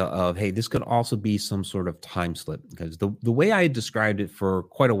idea of, hey, this could also be some sort of time slip, because the way I described it for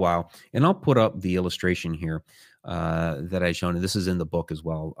quite a while, and I'll put up the illustration here that I've shown, and this is in the book as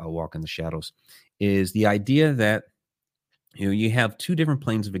well, Walk in the Shadows, is the idea that you have two different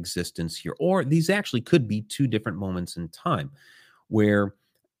planes of existence here, or these actually could be two different moments in time, where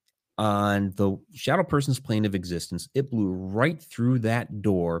on the shadow person's plane of existence, it blew right through that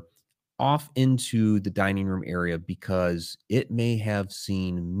door off into the dining room area, because it may have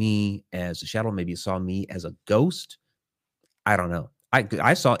seen me as a shadow. Maybe it saw me as a ghost. I don't know.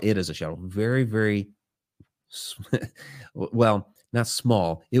 I saw it as a shadow. Very, very, well, not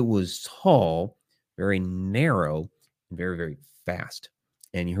small. It was tall, very narrow, and very, very fast.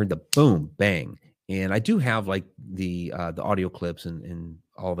 And you heard the boom, bang. And I do have like the audio clips and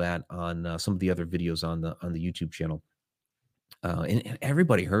all that on some of the other videos on the YouTube channel. And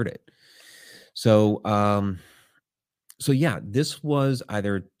everybody heard it. So, so yeah, this was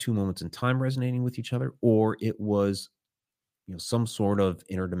either two moments in time resonating with each other, or it was, some sort of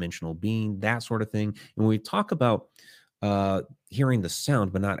interdimensional being, that sort of thing. And when we talk about hearing the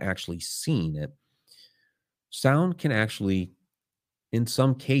sound but not actually seeing it, sound can actually, in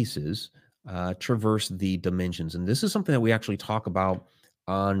some cases, traverse the dimensions. And this is something that we actually talk about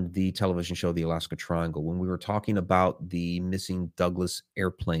on the television show, The Alaska Triangle, when we were talking about the missing Douglas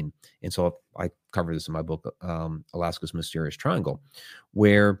airplane. And so I cover this in my book, Alaska's Mysterious Triangle,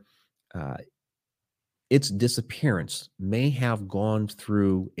 where its disappearance may have gone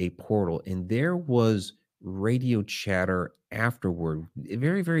through a portal, and there was radio chatter afterward,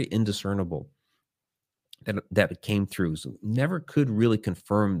 very, very indiscernible, that it came through. So never could really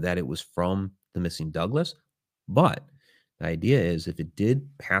confirm that it was from the missing Douglas. But the idea is, if it did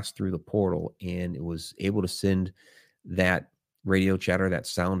pass through the portal and it was able to send that radio chatter, that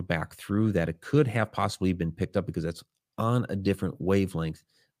sound back through, that it could have possibly been picked up, because that's on a different wavelength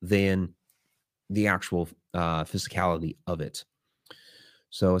than the actual physicality of it.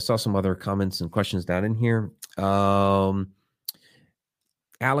 So I saw some other comments and questions down in here.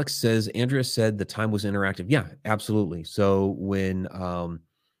 Alex says, Andrea said the time was interactive. Yeah, absolutely. So when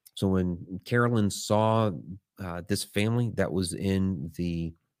Carolyn saw this family that was in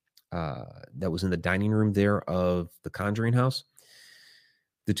the dining room there of the Conjuring house,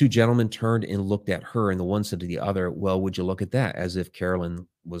 the two gentlemen turned and looked at her, and the one said to the other, "Well, would you look at that?" As if Carolyn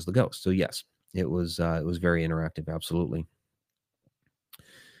was the ghost. So yes, it was very interactive. Absolutely.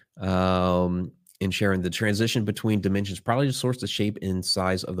 And Sharon, the transition between dimensions probably just sorts the shape and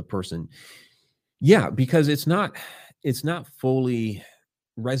size of the person. Yeah, because it's not fully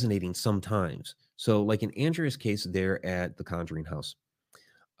resonating sometimes. So, like in Andrea's case there at the Conjuring house,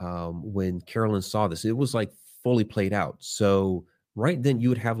 when Carolyn saw this, it was like fully played out. So right then you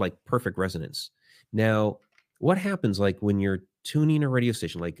would have like perfect resonance. Now, what happens like when you're tuning a radio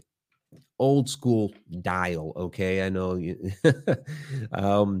station, like old school dial? Okay, I know you,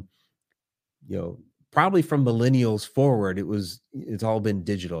 um, you know, probably from millennials forward, it's all been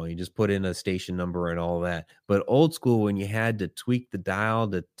digital. You just put in a station number and all that. But old school, when you had to tweak the dial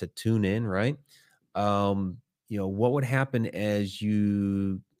to tune in, right? um what would happen as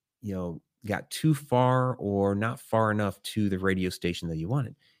you got too far or not far enough to the radio station that you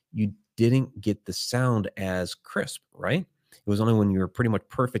wanted? You didn't get the sound as crisp, right? It was only when you were pretty much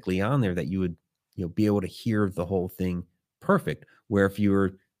perfectly on there that you would be able to hear the whole thing perfect, where if you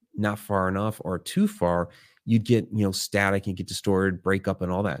were not far enough or too far, you'd get static and get distorted, break up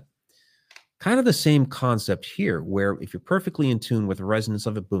and all that. Kind of the same concept here, where if you're perfectly in tune with the resonance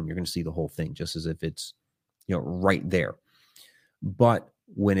of it, boom, you're going to see the whole thing just as if it's right there. But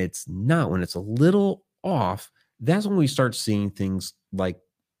when it's not, when it's a little off, that's when we start seeing things like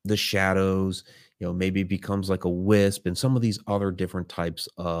the shadows. Maybe it becomes like a wisp and some of these other different types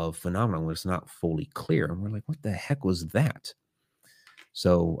of phenomena when it's not fully clear, and we're like, what the heck was that?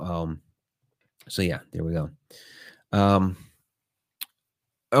 So yeah, there we go.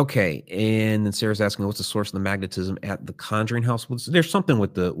 Okay, and then Sarah's asking, what's the source of the magnetism at the Conjuring house? Well, there's something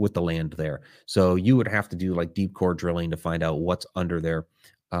with the land there, so you would have to do like deep core drilling to find out what's under there.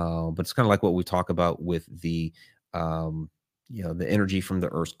 But it's kind of like what we talk about with the the energy from the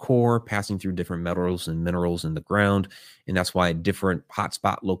Earth's core passing through different metals and minerals in the ground, and that's why at different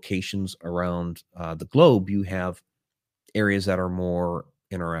hotspot locations around the globe you have areas that are more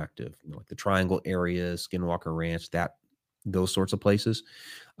interactive, like the Triangle area, Skinwalker Ranch, those sorts of places.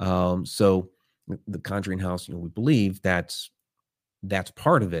 So the Conjuring house, we believe that's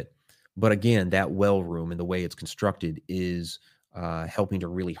part of it. But again, that well room and the way it's constructed is helping to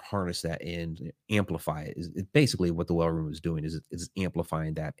really harness that and amplify it. Is basically what the well room is doing, is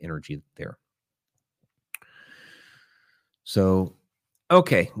amplifying that energy there. So,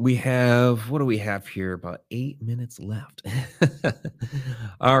 okay, what do we have here? About 8 minutes left.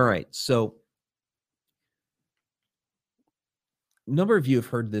 All right. So, a number of you have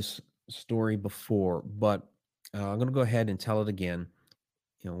heard this story before, but I'm going to go ahead and tell it again.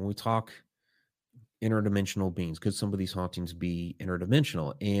 When we talk interdimensional beings, could some of these hauntings be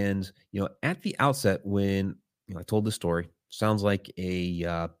interdimensional? And at the outset, when I told this story, sounds like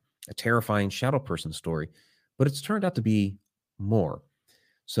a terrifying shadow person story, but it's turned out to be more.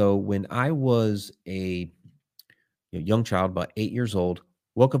 So when I was a young child, about 8 years old,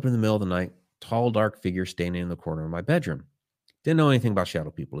 woke up in the middle of the night, tall, dark figure standing in the corner of my bedroom. Didn't know anything about shadow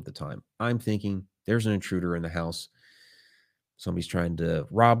people at the time. I'm thinking there's an intruder in the house. Somebody's trying to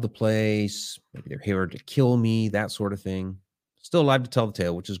rob the place. Maybe they're here to kill me, that sort of thing. Still alive to tell the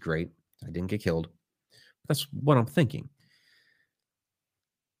tale, which is great. I didn't get killed. That's what I'm thinking.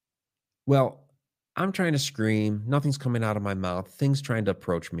 Well, I'm trying to scream. Nothing's coming out of my mouth. Things trying to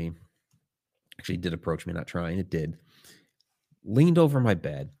approach me. Actually, it did approach me, not trying. It did. Leaned over my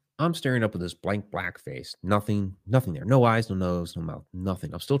bed. I'm staring up with this blank black face. Nothing there. No eyes, no nose, no mouth,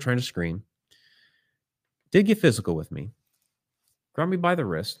 nothing. I'm still trying to scream. Did get physical with me. Grabbed me by the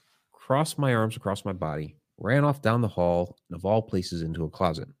wrist, crossed my arms across my body, ran off down the hall, and of all places into a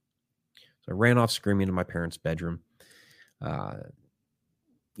closet. So I ran off screaming in my parents' bedroom.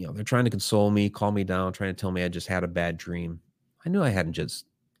 They're trying to console me, calm me down, trying to tell me I just had a bad dream. I knew I hadn't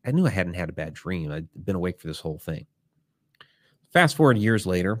had a bad dream. I'd been awake for this whole thing. Fast forward years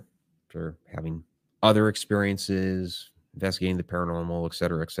later, after having other experiences, investigating the paranormal, et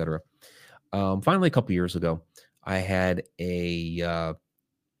cetera, et cetera. Finally, a couple years ago, I had a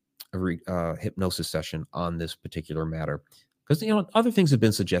hypnosis session on this particular matter, because other things have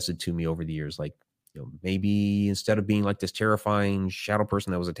been suggested to me over the years, like maybe instead of being like this terrifying shadow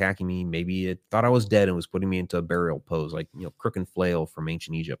person that was attacking me, maybe it thought I was dead and was putting me into a burial pose, like crook and flail from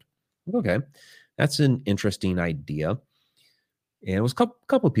ancient Egypt. Okay, that's an interesting idea. And it was a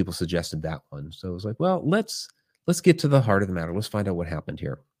couple of people suggested that one. So it was like, well, let's get to the heart of the matter. Let's find out what happened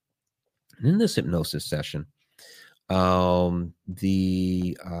here. And in this hypnosis session,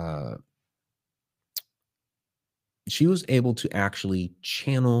 she was able to actually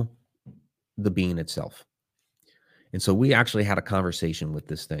channel the being itself. And so we actually had a conversation with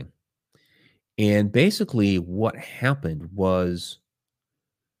this thing. And basically what happened was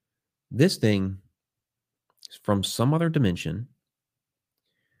this thing is from some other dimension.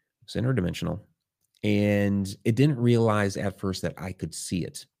 It's interdimensional. And it didn't realize at first that I could see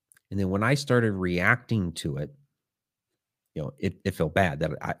it. And then when I started reacting to it, it felt bad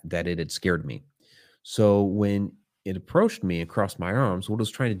that it had scared me. So when it approached me and crossed my arms, what it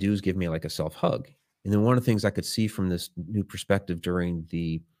was trying to do is give me like a self hug. And then one of the things I could see from this new perspective during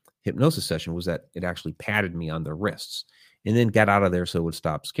the hypnosis session was that it actually patted me on the wrists and then got out of there so it would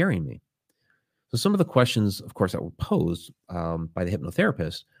stop scaring me. So some of the questions, of course, that were posed by the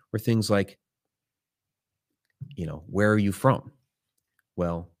hypnotherapist were things like, where are you from?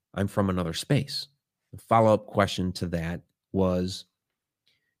 Well, I'm from another space. The follow-up question to that was,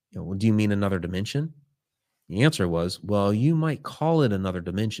 well, do you mean another dimension? The answer was, well, you might call it another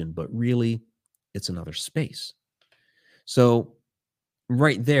dimension, but really it's another space. So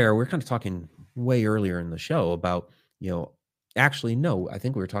right there, we're kind of talking way earlier in the show about, actually, no, I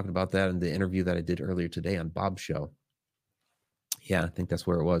think we were talking about that in the interview that I did earlier today on Bob's show. Yeah, I think that's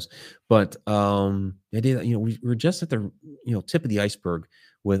where it was. But the idea that, we're just at the, tip of the iceberg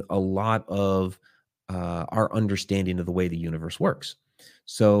with a lot of our understanding of the way the universe works.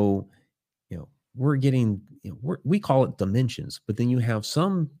 So, we're getting, we call it dimensions, but then you have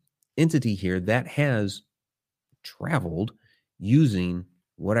some entity here that has traveled using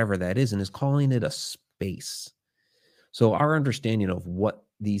whatever that is and is calling it a space. So our understanding of what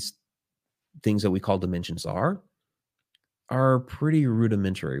these things that we call dimensions are pretty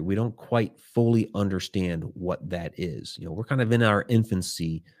rudimentary. We don't quite fully understand what that is. We're kind of in our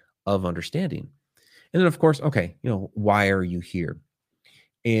infancy of understanding. And then, of course, okay, why are you here?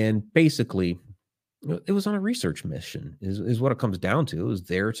 And basically, it was on a research mission, is what it comes down to. It was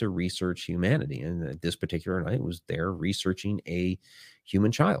there to research humanity. And at this particular night, it was there researching a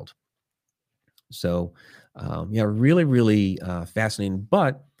human child. So, really, really fascinating.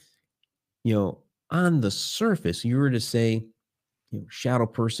 But, on the surface, you were to say, shadow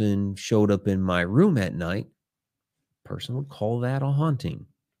person showed up in my room at night, person would call that a haunting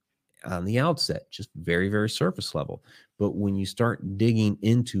on the outset, just very, very surface level. But when you start digging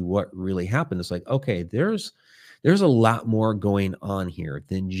into what really happened, it's like, okay, there's a lot more going on here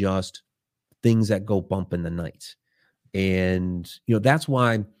than just things that go bump in the night. And, that's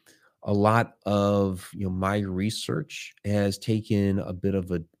why a lot of, my research has taken a bit of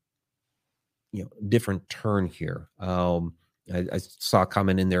a, different turn here. I saw a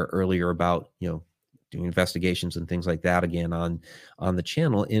comment in there earlier about, doing investigations and things like that again on the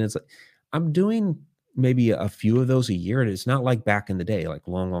channel. And it's like, I'm doing maybe a few of those a year. And it's not like back in the day, like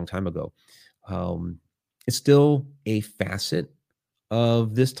long, long time ago. It's still a facet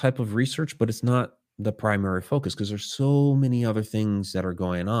of this type of research, but it's not the primary focus because there's so many other things that are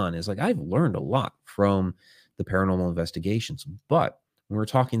going on. It's like, I've learned a lot from the paranormal investigations, but when we're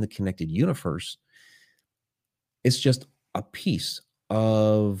talking the connected universe, it's just a piece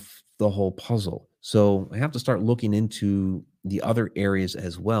of the whole puzzle. So I have to start looking into the other areas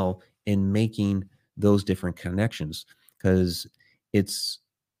as well and making those different connections, because it's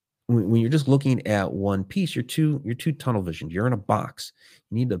when you're just looking at one piece, you're too tunnel visioned. You're in a box.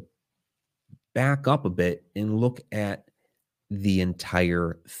 You need to back up a bit and look at the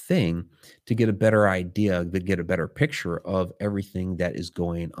entire thing to get a better idea, to get a better picture of everything that is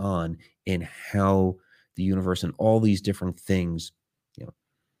going on and how the universe and all these different things,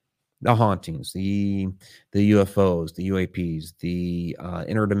 the hauntings, the UFOs, the UAPs, the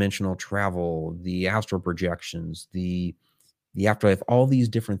interdimensional travel, the astral projections, the afterlife, all these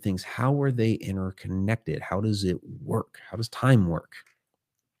different things, how are they interconnected? How does it work? How does time work?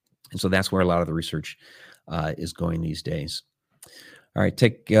 And so that's where a lot of the research is going these days. All right,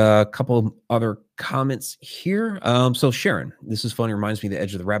 take a couple of other comments here. So Sharon, this is funny, reminds me of the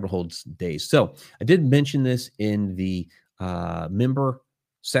Edge of the Rabbit Hole days. So I did mention this in the member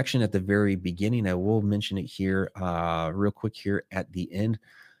section at the very beginning. I will mention it here real quick here at the end.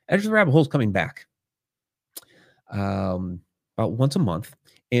 Edge of the Rabbit Hole is coming back about once a month.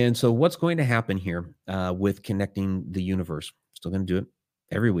 And so what's going to happen here with connecting the universe, still going to do it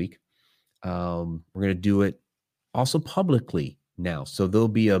every week. We're going to do it also publicly now. So there'll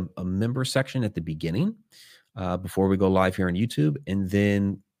be a member section at the beginning before we go live here on YouTube. And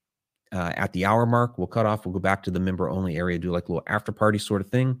then at the hour mark, we'll cut off. We'll go back to the member only area, do like a little after party sort of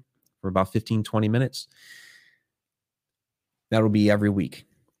thing for about 15, 20 minutes. That'll be every week.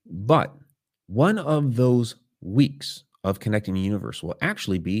 But one of those weeks of Connecting the Universe will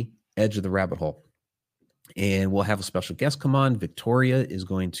actually be Edge of the Rabbit Hole. And we'll have a special guest come on. Victoria is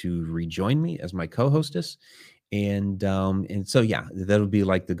going to rejoin me as my co-hostess. And so, yeah, that'll be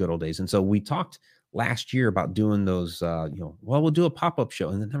like the good old days. And so we talked last year about doing those, we'll do a pop-up show,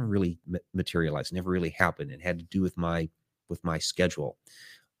 and it never really materialized, never really happened. It had to do with my schedule.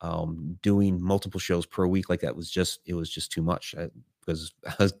 Doing multiple shows per week like that was just too much because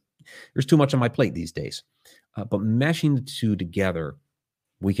there's too much on my plate these days. But meshing the two together,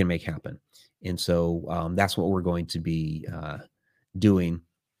 we can make happen. And so that's what we're going to be doing.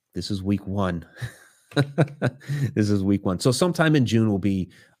 This is week 1. This is week 1. So sometime in June will be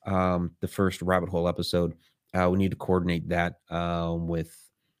the first Rabbit Hole episode. We need to coordinate that with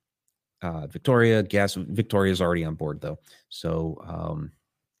Victoria. Guess Victoria's already on board though. So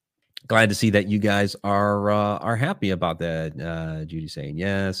glad to see that you guys are happy about that. Judy saying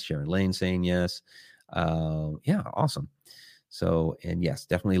yes, Sharon Lane saying yes. Yeah, awesome. So, and yes,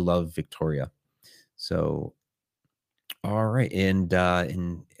 definitely love Victoria. So, all right. And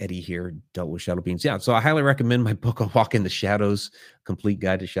Eddie here dealt with shadow beings. Yeah. So I highly recommend my book, A Walk in the Shadows, Complete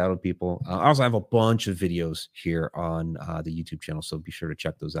Guide to Shadow People. I also have a bunch of videos here on the YouTube channel. So be sure to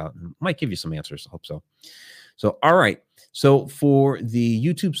check those out, and might give you some answers. I hope so. So, all right. So for the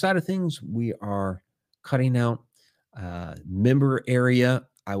YouTube side of things, we are cutting out member area.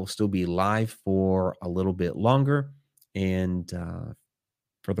 I will still be live for a little bit longer. And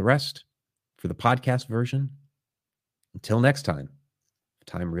for the rest, for the podcast version, until next time,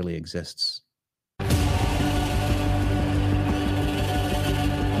 time really exists.